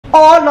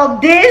All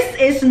of this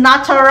is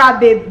natural,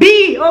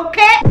 baby,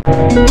 okay?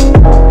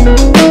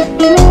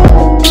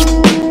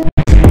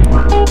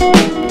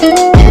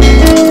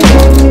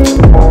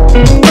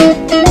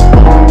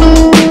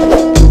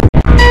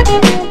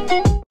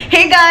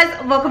 Hey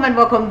guys, welcome and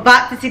welcome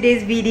back to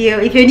today's video.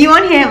 If you're new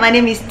on here, my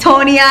name is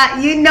Tonia.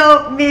 You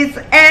know, Miss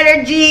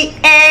Energy,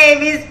 hey,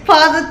 Miss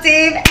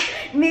Positive,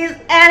 Miss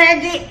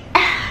Energy.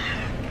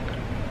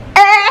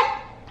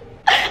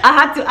 I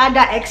had to add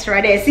that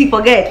extra there. See,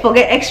 forget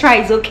extra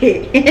is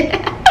okay.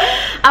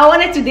 I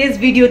wanted today's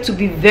video to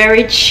be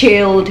very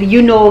chilled,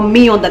 you know,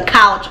 me on the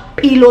couch,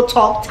 pillow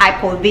talk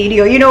type of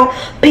video, you know,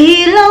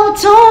 pillow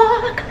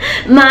talk,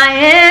 my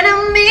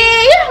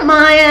enemy,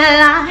 my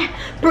ally,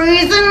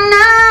 prisoner,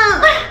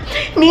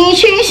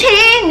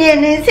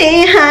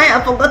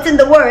 I've forgotten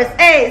the words.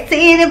 Hey,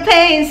 see the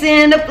pain,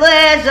 see the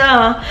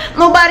pleasure,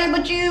 nobody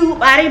but you,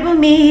 body but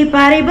me,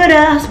 body but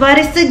us,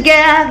 bodies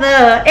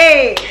together.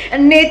 Hey, I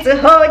need to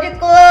hold you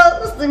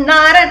close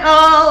tonight and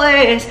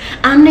always.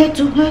 I need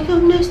to wake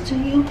up next to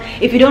you.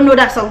 If you don't know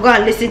that song, go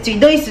and listen to it. You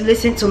don't used to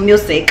listen to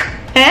music,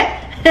 eh?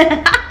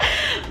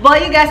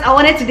 But you guys, I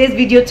wanted today's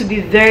video to be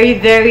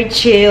very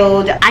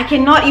chilled. I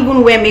cannot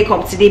even wear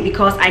makeup today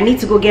because I need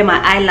to go get my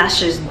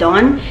eyelashes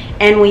done,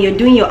 and when you're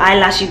doing your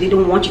eyelashes, they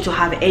don't want you to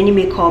have any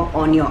makeup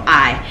on your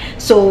eye,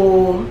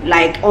 so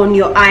like on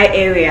your eye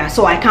area,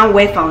 so I can't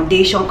wear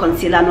foundation,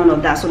 concealer, none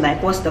of that. So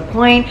like, what's the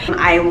point?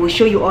 I will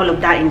show you all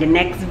of that in the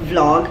next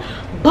vlog.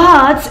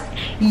 But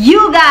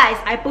you guys,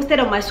 I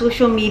posted on my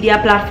social media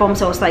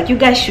platforms. I was like, you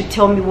guys should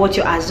tell me what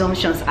your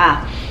assumptions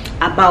are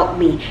about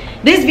me.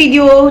 This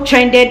video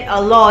trended a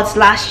lot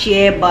last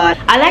year, but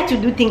I like to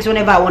do things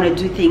whenever I want to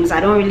do things. I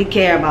don't really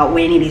care about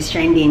when it is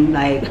trending.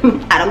 Like,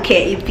 I don't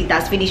care if it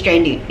has finished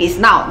trending. It's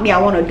now me, I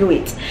want to do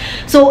it.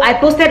 So I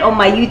posted on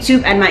my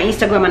YouTube and my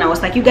Instagram, and I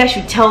was like, you guys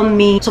should tell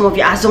me some of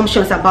your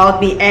assumptions about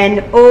me.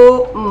 And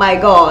oh my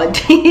god,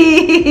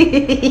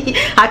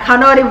 I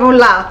cannot even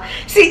laugh.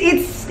 See,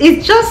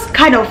 it's just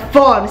kind of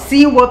fun.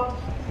 See what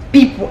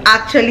people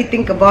actually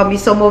think about me.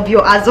 Some of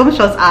your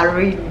assumptions are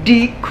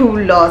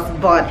ridiculous,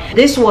 but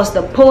this was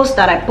the post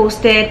that I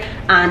posted,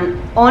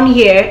 and on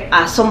here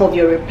are some of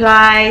your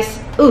replies.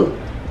 Oh,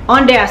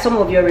 on there are some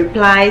of your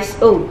replies.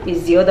 Oh,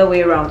 it's the other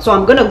way around. So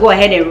I'm gonna go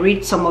ahead and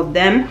read some of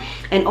them,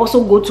 and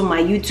also go to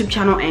my YouTube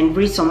channel and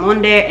read some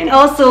on there, and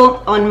also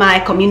on my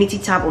community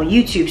tab on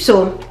YouTube.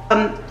 So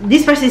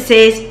this person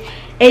says,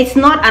 it's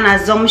not an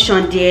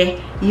assumption, dear.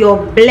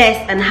 You're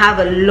blessed and have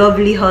a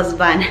lovely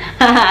husband.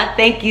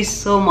 Thank you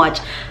so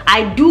much.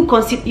 I do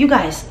consider, you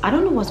guys, I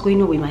don't know what's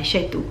going on with my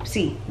shirt too.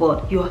 See,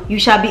 but you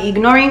shall be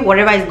ignoring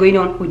whatever is going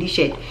on with this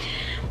shirt.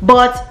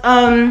 But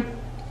I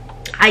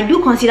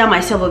do consider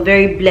myself a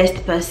very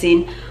blessed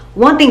person.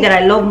 One thing that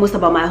I love most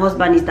about my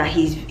husband is that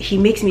he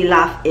makes me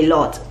laugh a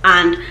lot.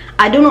 And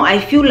I don't know, I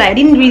feel like I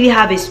didn't really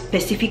have a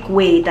specific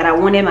way that I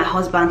wanted my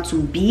husband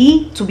to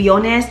be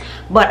honest,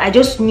 but I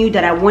just knew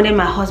that I wanted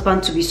my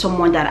husband to be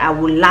someone that I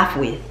would laugh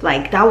with.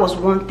 Like, that was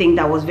one thing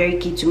that was very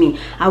key to me.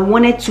 I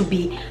wanted to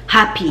be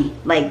happy.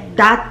 Like,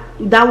 that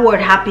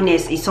word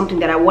happiness is something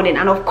that I wanted.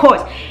 And of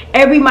course,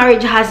 every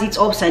marriage has its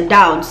ups and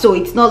downs, so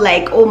it's not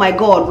like, oh my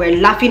god, we're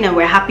laughing and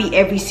we're happy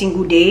every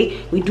single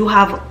day. We do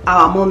have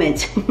our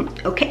moments.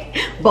 Okay,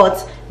 but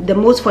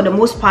for the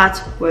most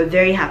part, we're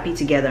very happy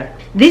together.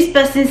 This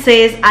person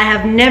says, I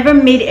have never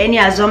made any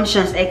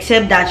assumptions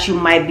except that you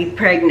might be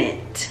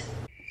pregnant.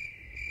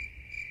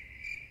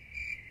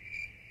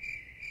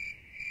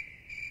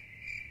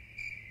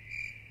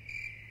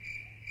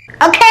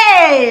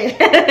 Okay.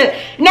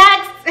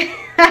 Next.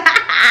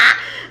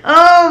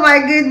 Oh my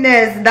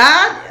goodness,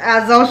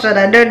 that assumption,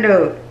 I don't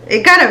know,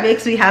 it kind of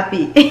makes me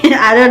happy.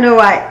 I don't know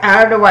why,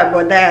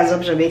 but that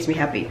assumption makes me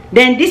happy.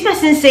 Then this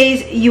person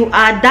says, you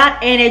are that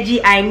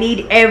energy I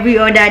need every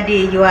other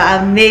day. You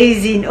are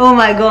amazing. Oh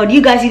my god,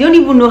 you guys, you don't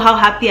even know how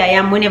happy I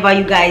am whenever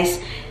you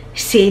guys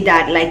say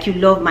that, like, you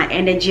love my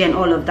energy and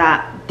all of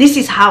that. This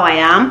is how I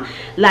am.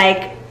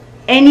 Like,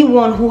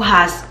 anyone who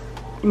has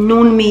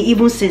known me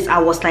even since I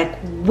was like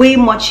way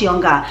much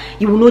younger,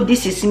 you will know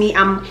this is me.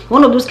 I'm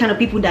one of those kind of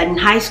people that in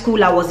high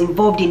school I was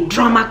involved in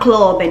drama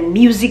club and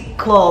music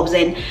clubs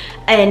and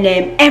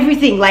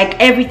everything, like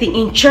everything.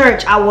 In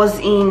church I was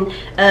in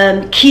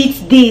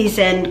kids this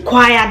and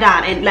choir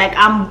that, and like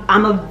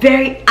I'm a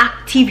very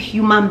active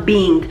human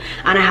being,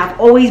 and I have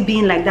always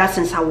been like that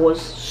since I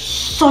was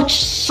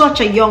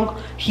such a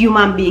young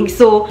human being.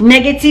 So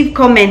negative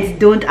comments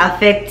don't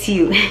affect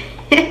you.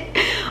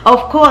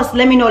 Of course,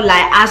 let me know,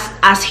 like,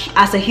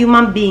 as a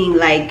human being,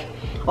 like,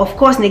 of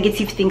course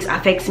negative things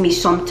affects me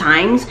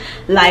sometimes.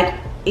 Like,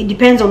 it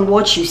depends on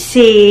what you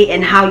say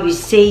and how you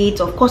say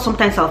it. Of course,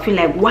 sometimes I'll feel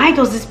like, why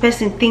does this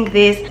person think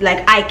this?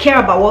 Like, I care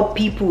about what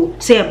people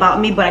say about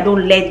me, but I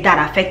don't let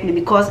that affect me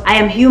because I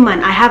am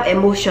human. I have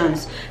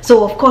emotions.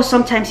 So of course,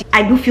 sometimes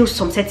I do feel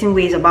some certain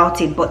ways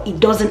about it, but it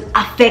doesn't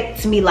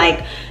affect me,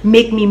 like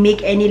make me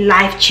make any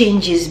life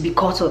changes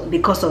because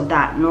of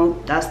that. No,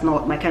 that's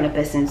not my kind of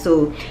person.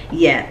 So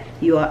yeah,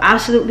 you are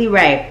absolutely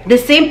right. The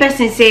same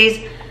person says,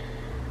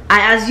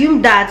 I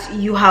assume that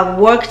you have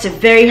worked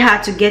very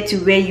hard to get to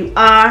where you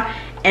are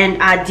and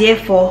are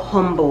therefore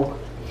humble.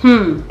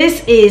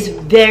 This is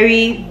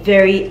very,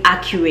 very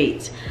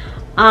accurate.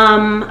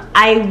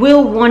 I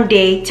will one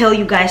day tell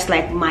you guys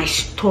like my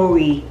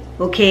story,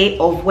 okay,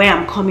 of where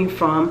I'm coming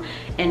from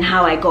and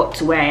how I got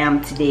to where I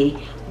am today.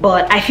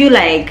 But I feel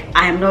like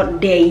I'm not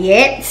there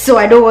yet, so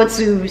I don't want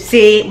to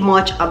say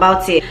much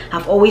about it.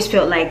 I've always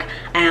felt like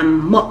I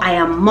am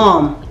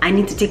mom. I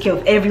need to take care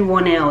of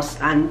everyone else,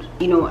 and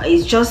you know,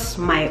 it's just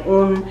my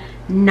own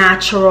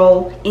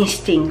natural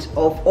instinct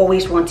of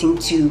always wanting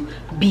to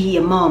be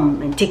a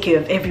mom and take care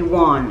of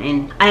everyone.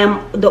 And I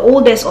am the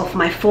oldest of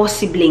my 4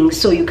 siblings,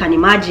 so you can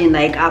imagine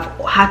like I've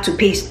had to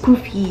pay school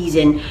fees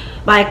and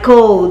buy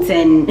clothes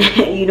and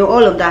you know,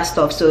 all of that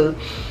stuff. So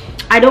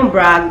I don't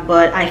brag,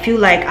 but I feel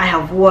like I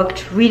have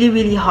worked really,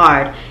 really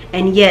hard,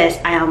 and yes,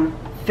 I am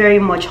very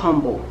much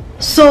humble.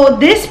 So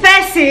this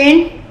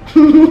person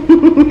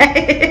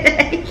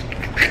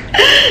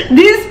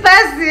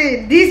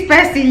this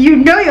person, you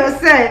know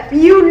yourself,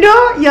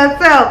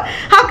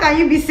 how can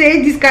you be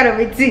saying this kind of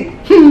a thing?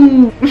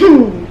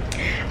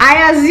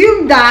 I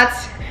assume that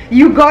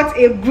you got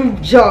a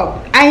boob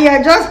job and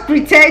you're just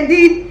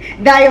pretending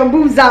that your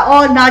boobs are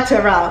all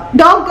natural.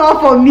 Don't come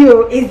for me,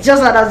 it's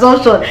just an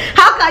assumption.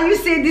 How can you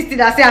say this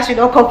thing and say I should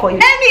not come for you?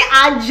 Let me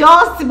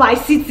adjust my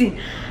sitting.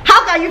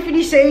 How can you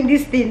finish saying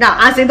this thing now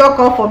and say don't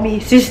come for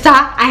me? Sister,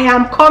 I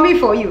am coming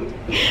for you.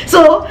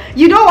 So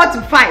you don't want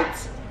to fight.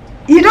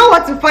 You don't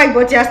want to fight,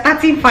 but you're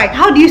starting fight.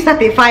 How do you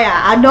start a fire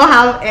and not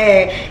have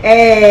an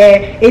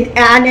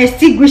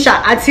extinguisher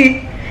and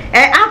say,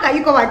 how can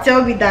you come and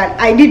tell me that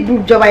I did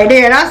boob job and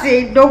then I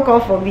say don't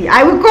come for me?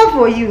 I will come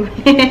for you.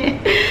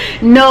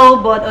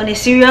 No, but on a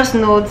serious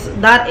note,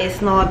 that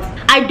is not,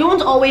 I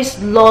don't always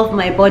love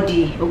my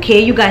body, okay?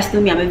 You guys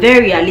know me, I'm a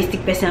very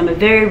realistic person, I'm a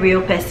very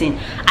real person.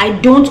 I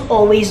don't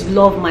always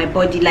love my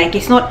body. Like,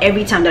 it's not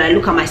every time that I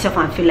look at myself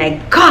and feel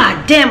like,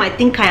 God damn, I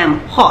think I am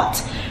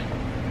hot.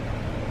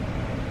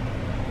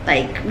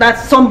 Like,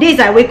 that's, some days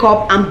I wake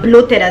up, I'm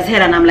bloated as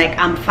hell and I'm like,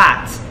 I'm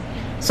fat.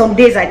 Some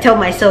days I tell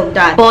myself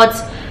that. But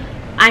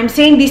I'm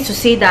saying this to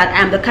say that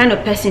I'm the kind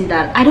of person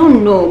that, I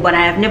don't know, but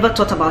I have never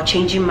thought about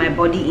changing my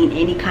body in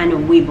any kind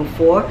of way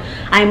before.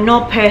 I'm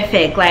not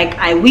perfect. Like,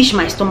 I wish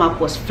my stomach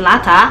was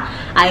flatter,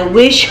 I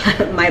wish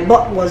my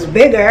butt was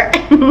bigger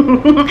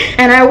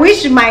and I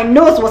wish my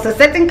nose was a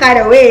certain kind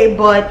of way,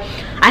 but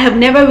I have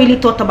never really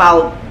thought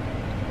about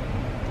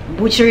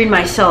butchering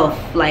myself.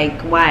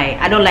 Like, why?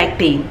 I don't like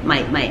pain.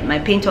 My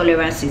pain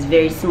tolerance is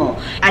very small.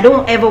 I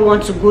don't ever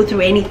want to go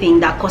through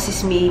anything that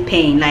causes me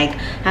pain. Like,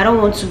 I don't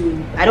want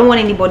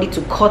anybody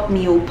to cut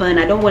me open.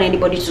 I don't want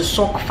anybody to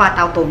suck fat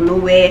out of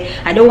nowhere.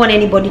 I don't want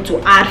anybody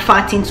to add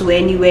fat into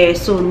anywhere.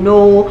 So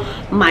no,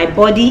 my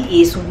body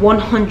is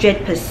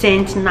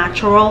 100%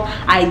 natural.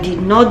 I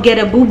did not get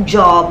a boob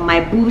job.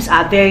 My boobs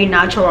are very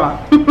natural.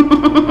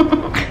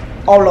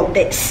 all of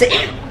this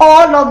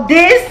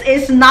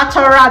is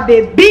natural,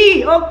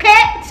 baby.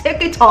 Okay, take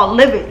it or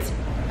leave it.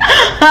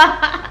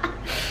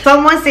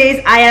 Someone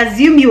says, I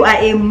assume you are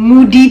a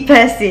moody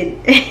person.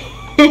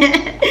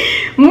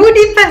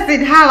 Moody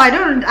person, how? I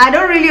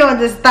don't really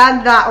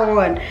understand that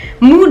one.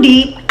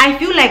 Moody, I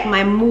feel like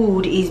my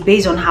mood is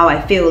based on how I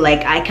feel.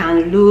 Like, I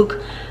can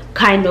look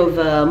kind of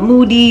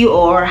moody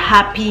or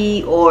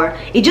happy, or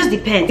it just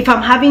depends. If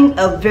I'm having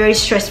a very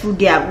stressful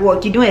day at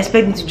work, you don't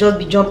expect me to just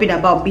be jumping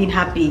about being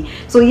happy.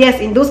 So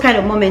yes, in those kind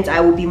of moments I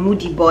will be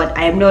moody, but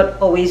I am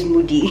not always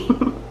moody.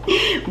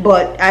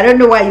 But I don't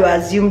know why you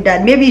assume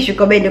that. Maybe you should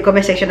comment in the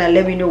comment section and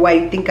let me know why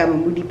you think I'm a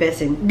moody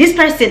person. This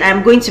person,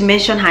 I'm going to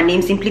mention her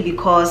name simply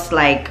because,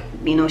 like,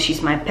 you know,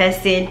 she's my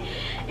person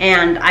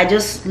and I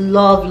just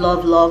love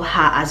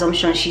her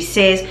assumption. She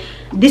says,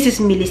 this is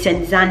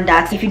Millicent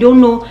Zandax. If you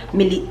don't know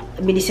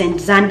Millicent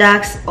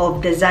Zandax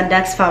of the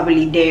Zandax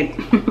family, then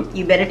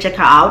you better check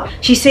her out.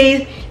 She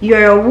says,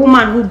 you're a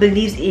woman who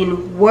believes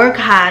in work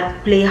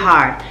hard, play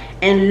hard,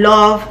 and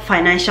love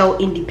financial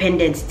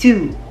independence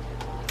too.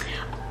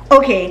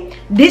 Okay,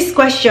 this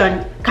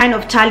question kind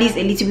of tallies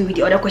a little bit with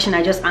the other question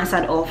I just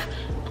answered of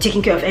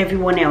taking care of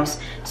everyone else.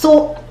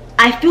 So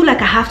I feel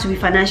like I have to be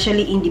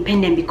financially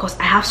independent because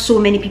I have so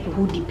many people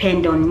who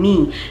depend on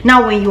me.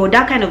 Now, when you're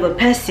that kind of a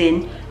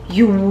person,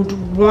 you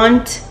would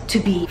want to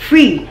be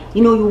free.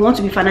 You know, you want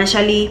to be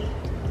financially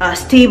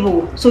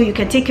stable so you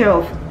can take care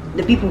of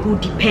the people who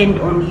depend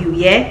on you.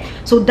 Yeah,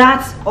 so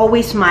that's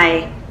always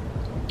my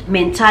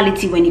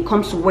mentality when it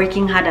comes to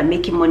working hard and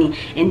making money,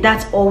 and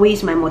that's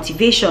always my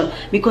motivation,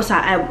 because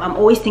I'm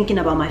always thinking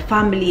about my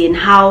family and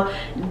how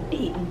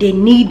they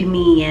need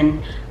me,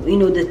 and you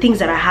know, the things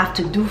that I have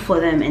to do for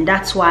them. And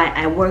that's why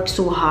I work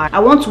so hard. I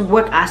want to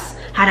work as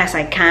hard as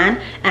I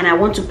can, and I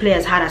want to play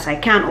as hard as I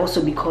can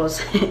also,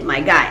 because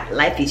my guy,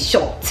 life is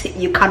short.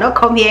 You cannot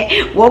come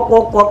here,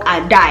 work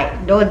and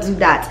die. Don't do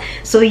that.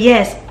 So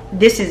yes,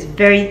 this is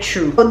very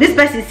true. So this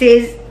person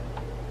says,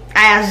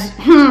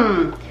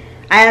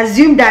 I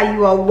assume that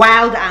you are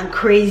wild and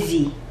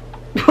crazy.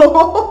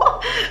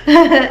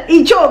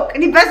 He choked.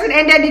 The person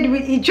ended it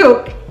with he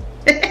choked.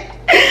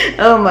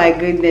 Oh my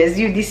goodness,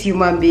 you, this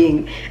human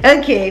being.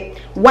 Okay,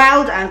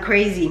 wild and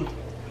crazy.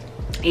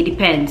 It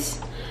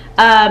depends.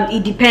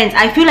 It depends.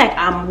 I feel like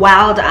I'm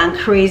wild and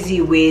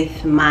crazy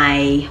with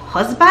my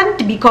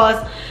husband,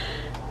 because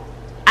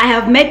I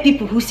have met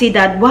people who say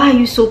that, why are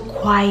you so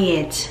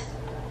quiet?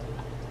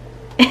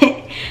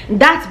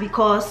 That's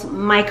because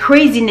my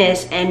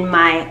craziness and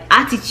my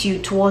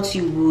attitude towards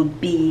you would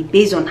be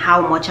based on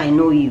how much I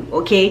know you.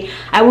 Okay,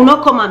 I will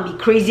not come and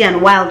be crazy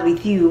and wild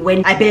with you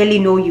when I barely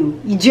know you.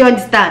 Do you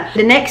understand?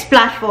 The next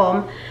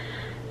platform,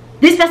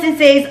 this person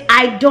says,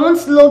 I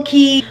don't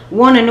low-key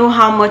want to know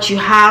how much you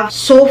have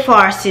so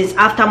far since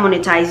after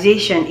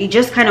monetization. It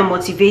just kind of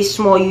motivates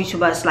small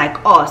YouTubers like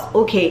us.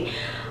 Okay,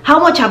 how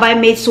much have I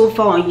made so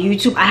far on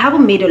YouTube? I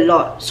haven't made a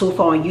lot so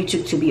far on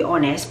YouTube, to be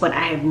honest, but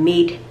I have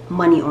made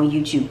money on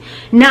YouTube.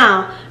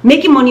 Now,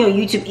 making money on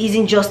YouTube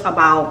isn't just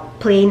about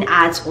playing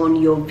ads on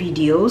your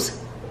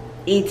videos.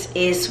 It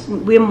is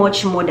way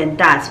much more than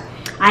that.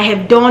 I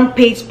have done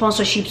paid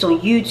sponsorships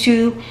on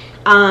YouTube.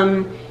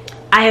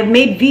 I have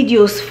made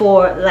videos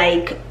for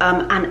like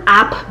an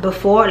app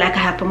before. Like I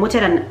have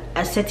promoted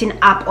a certain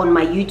app on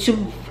my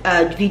YouTube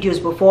videos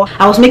before.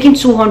 I was making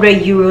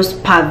 200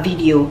 euros per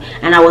video,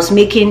 and I was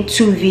making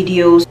 2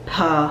 videos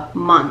per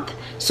month.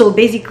 So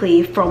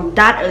basically from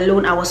that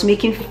alone, I was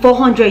making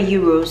 400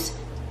 euros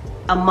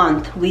a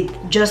month with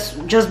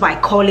just by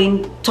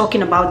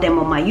talking about them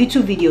on my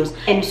YouTube videos.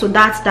 And so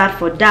that's that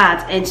for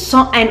that.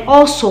 And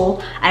also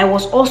I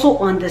was also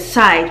on the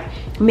side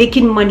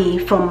making money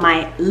from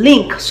my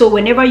link. So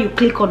whenever you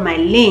click on my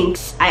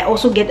links, I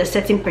also get a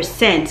certain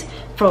percent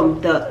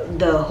from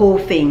the whole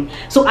thing.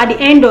 So at the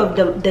end of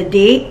the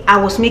day, I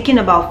was making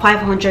about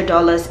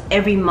 $500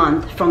 every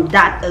month from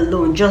that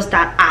alone, just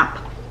that app.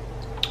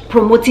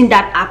 Promoting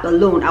that app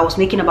alone, I was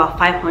making about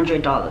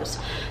 $500.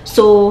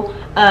 So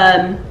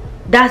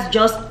that's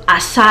just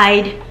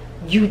aside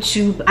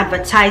YouTube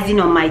advertising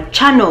on my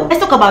channel. Let's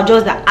talk about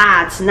just the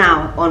ads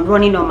now on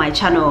running on my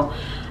channel.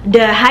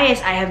 The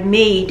highest I have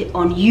made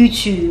on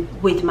YouTube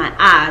with my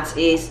ads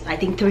is, I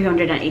think,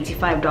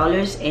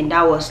 $385, and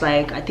that was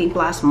like, I think,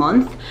 last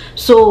month.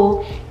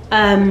 So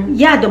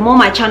yeah, the more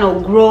my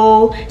channel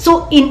grow,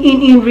 so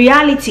in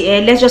reality,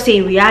 let's just say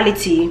in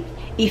reality,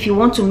 if you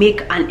want to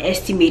make an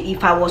estimate,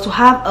 if I was to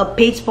have a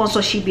paid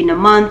sponsorship in a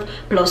month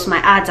plus my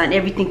ads and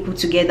everything put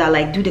together,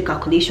 like do the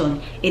calculation,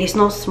 it is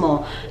not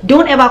small.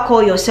 Don't ever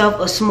call yourself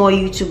a small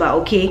YouTuber,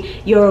 okay?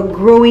 You're a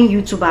growing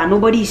YouTuber.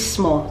 Nobody is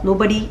small.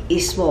 Nobody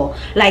is small.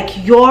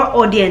 Like, your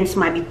audience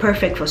might be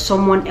perfect for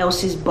someone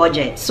else's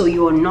budget, so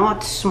you are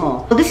not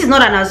small. So this is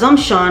not an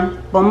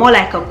assumption, but more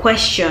like a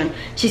question.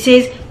 She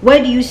says,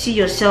 where do you see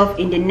yourself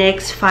in the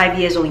next 5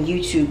 years on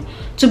YouTube?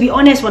 To be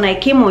honest, when I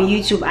came on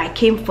YouTube, I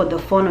came for the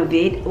fun of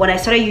it. When I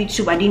started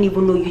YouTube, I didn't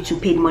even know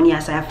YouTube paid money,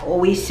 as I have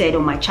always said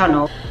on my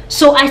channel.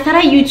 So I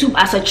started YouTube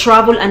as a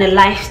travel and a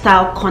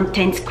lifestyle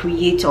content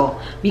creator,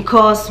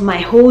 because my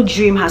whole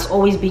dream has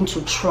always been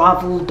to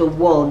travel the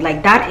world.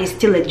 Like, that is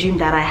still a dream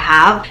that I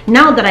have.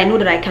 Now that I know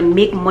that I can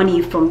make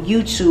money from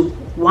YouTube,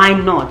 why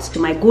not? So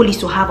my goal is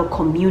to have a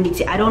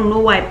community. I don't know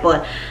why,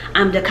 but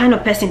I'm the kind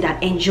of person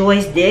that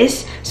enjoys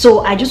this. So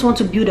I just want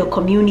to build a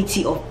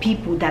community of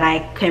people that I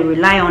can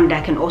rely on,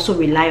 that can also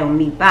rely on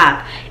me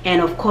back,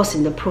 and of course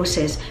in the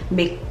process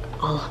make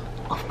a lot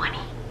of money.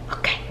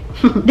 Okay.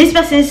 This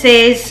person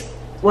says,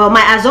 well,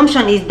 my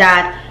assumption is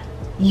that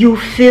you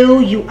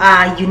feel you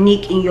are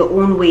unique in your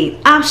own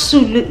way.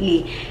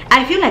 Absolutely.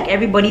 I feel like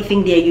everybody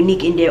thinks they're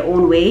unique in their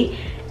own way.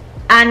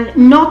 And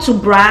not to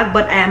brag,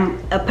 but I am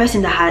a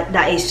person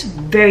that is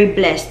very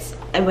blessed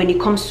when it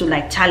comes to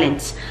like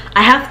talents.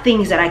 I have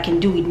things that I can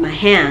do with my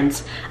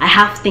hands. I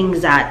have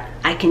things that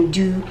I can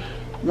do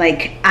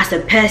like as a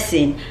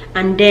person,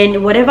 and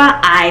then whatever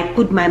I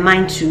put my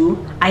mind to,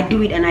 I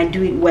do it, and I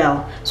do it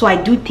well. So I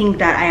do think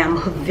that I am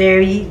a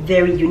very,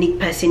 very unique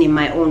person in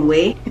my own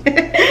way.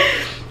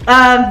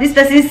 This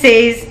person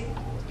says,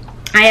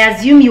 I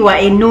assume you are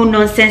a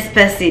no-nonsense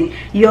person.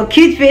 Your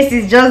cute face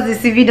is just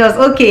deceiving us.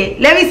 Okay,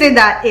 let me say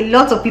that a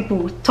lot of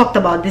people talked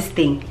about this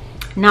thing.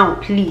 Now,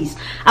 please,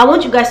 I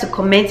want you guys to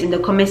comment in the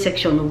comment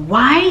section.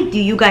 Why do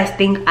you guys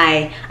think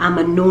I am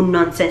a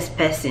no-nonsense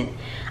person?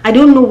 I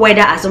don't know where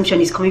that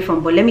assumption is coming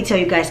from, but let me tell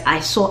you guys,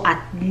 I saw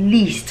at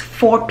least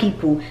 4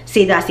 people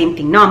say that same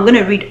thing. Now I'm going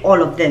to read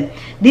all of them.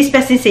 This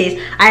person says,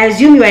 I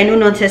assume you are a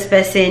no-nonsense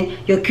person.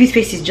 Your cute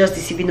face is just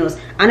deceiving us.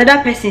 Another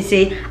person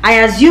says,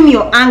 I assume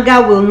your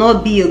anger will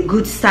not be a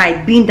good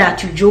side, being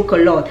that you joke a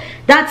lot.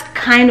 That's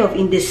kind of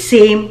in the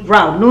same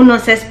route.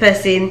 No-nonsense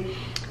person,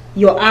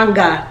 your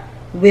anger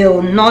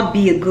will not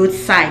be a good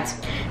side.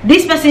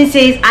 This person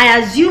says, I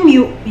assume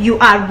you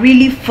are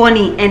really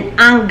funny and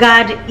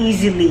angered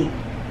easily.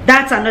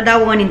 That's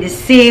another one in the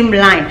same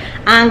line.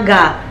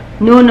 Anger,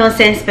 no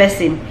nonsense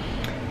person.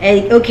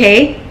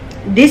 Okay,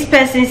 this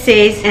person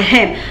says,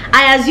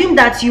 I assume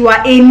that you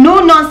are a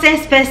no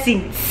nonsense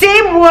person.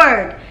 Same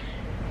word.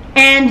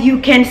 And you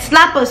can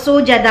slap a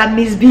soldier that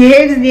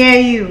misbehaves near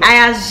you.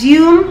 I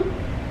assume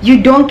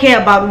you don't care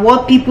about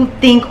what people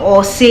think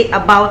or say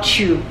about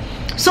you.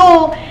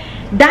 So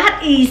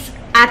that is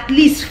at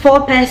least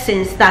 4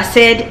 persons that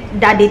said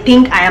that they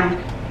think I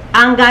am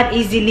angered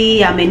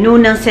easily, I'm a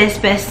no-nonsense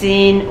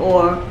person,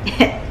 or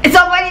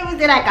somebody even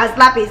said I can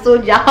slap a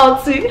soldier. How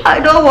to? I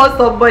don't want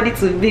somebody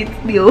to beat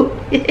me.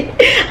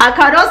 I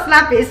cannot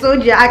slap a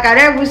soldier. I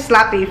cannot even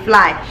slap a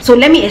fly. So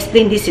let me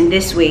explain this in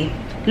this way.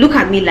 Look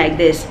at me like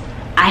this.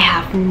 I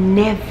have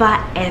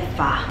never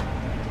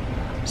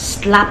ever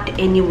slapped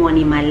anyone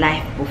in my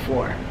life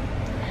before.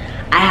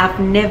 I have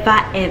never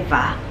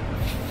ever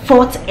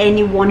fought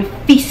anyone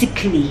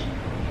physically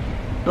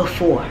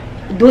before.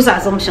 Those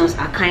assumptions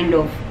are kind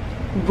of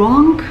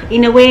wrong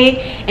in a way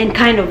and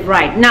kind of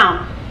right.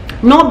 Now,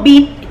 not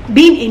being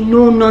a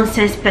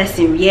no-nonsense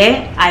person,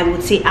 yeah, I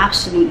would say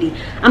absolutely.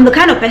 I'm the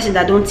kind of person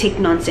that don't take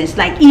nonsense.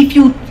 Like if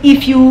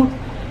you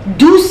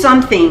do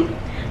something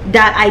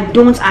that I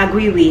don't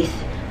agree with,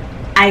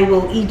 I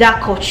will either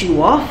cut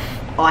you off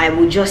or I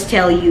will just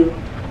tell you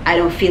I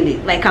don't feel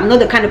it. Like I'm not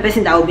the kind of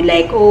person that will be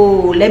like,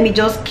 oh, let me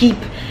just keep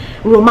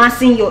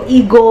romancing your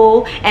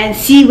ego and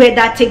see where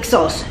that takes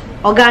us.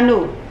 Oga,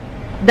 no.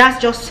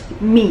 That's just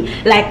me.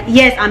 Like,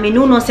 yes, I'm a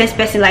no-nonsense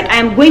person. Like, I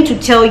am going to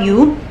tell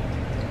you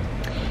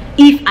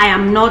if I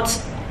am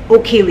not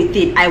okay with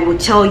it. I will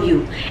tell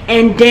you,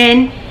 and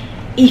then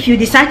if you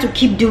decide to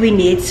keep doing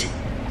it,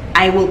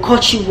 I will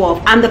cut you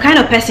off. I'm the kind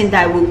of person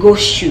that will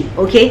ghost you.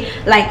 Okay,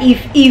 like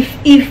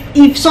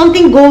if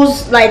something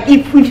goes, like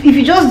if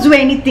you just do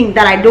anything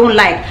that I don't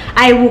like,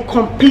 I will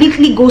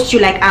completely ghost you.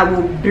 Like I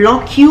will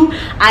block you,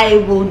 I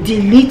will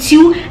delete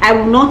you, I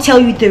will not tell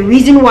you the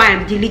reason why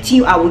I'm deleting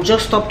you. I will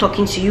just stop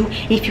talking to you.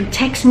 If you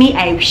text me,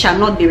 I shall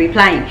not be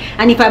replying,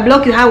 and if I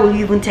block you, how will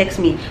you even text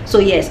me? So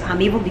yes,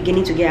 I'm even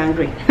beginning to get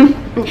angry.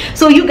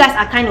 So you guys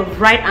are kind of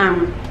right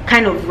and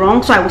kind of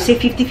wrong. So I would say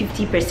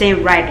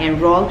 50-50% right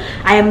and wrong.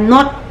 I am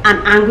not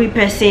an angry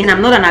person,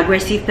 I'm not an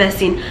aggressive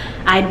person.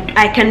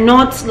 I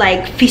cannot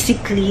like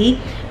physically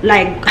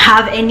like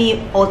have any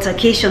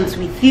altercations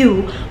with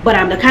you, but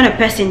I'm the kind of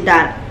person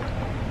that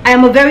I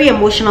am a very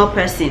emotional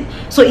person.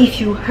 So if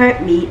you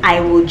hurt me,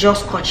 I will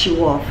just cut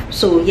you off.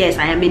 So yes,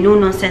 I am a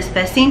no-nonsense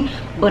person,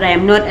 but I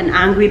am not an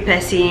angry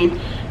person.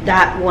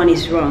 That one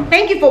is wrong.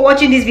 Thank you for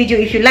watching this video.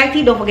 If you liked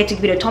it, don't forget to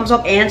give it a thumbs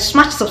up and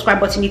smash the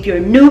subscribe button if you're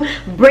new.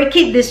 Break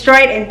it, destroy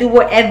it, and do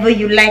whatever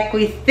you like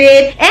with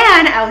it.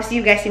 And I'll see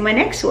you guys in my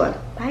next one.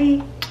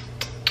 Bye.